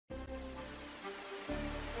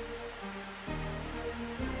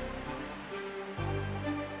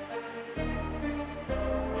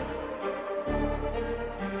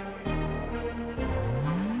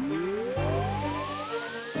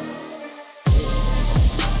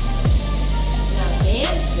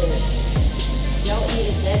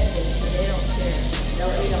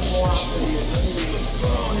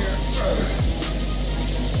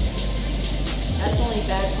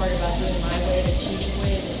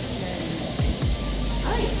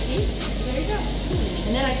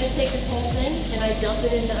I dump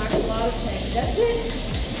it in the axolotl tank. That's it.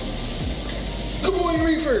 Good morning,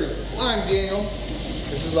 reefers. I'm Daniel.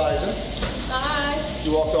 This is Liza. Hi. She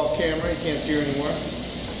walked off camera. You can't see her anymore.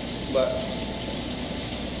 But,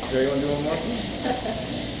 you want to do one more?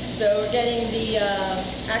 So we're getting the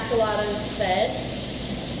axolotls fed.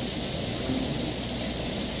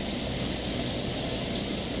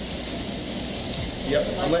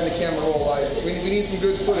 Yep, I'm letting the camera roll, Liza. We need some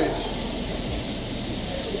good footage.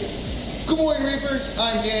 Good morning, reefers.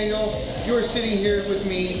 I'm Daniel. You are sitting here with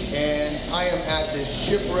me, and I am at this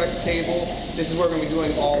shipwreck table. This is where we're going to be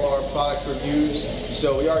doing all our product reviews.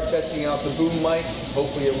 So we are testing out the boom mic.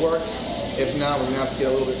 Hopefully it works. If not, we're going to have to get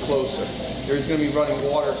a little bit closer. There's going to be running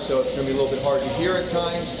water, so it's going to be a little bit hard to hear at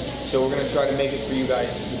times. So we're going to try to make it for you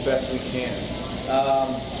guys the best we can.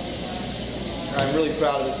 I'm really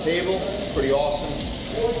proud of this table. It's pretty awesome.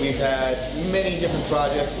 We've had many different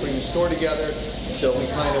projects putting the store together, so we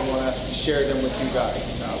kind of want to share them with you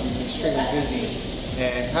guys. We've been extremely busy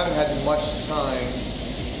and haven't had much time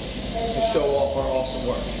to show off our awesome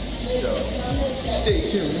work. So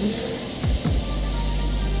stay tuned.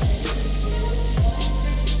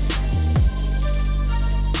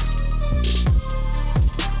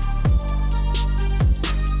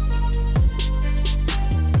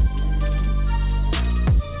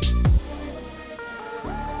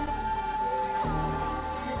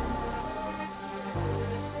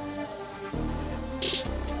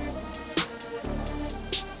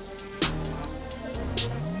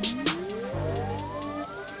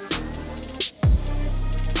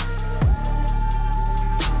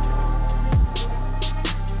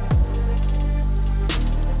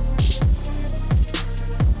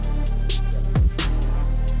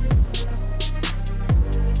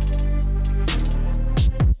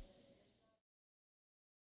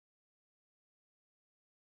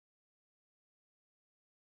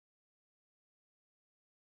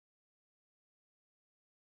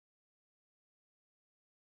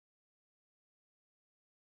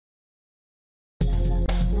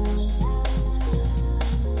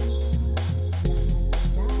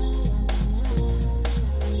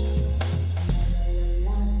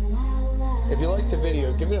 If you liked the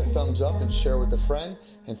video, give it a thumbs up and share with a friend,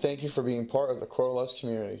 and thank you for being part of the Coralust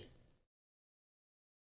community.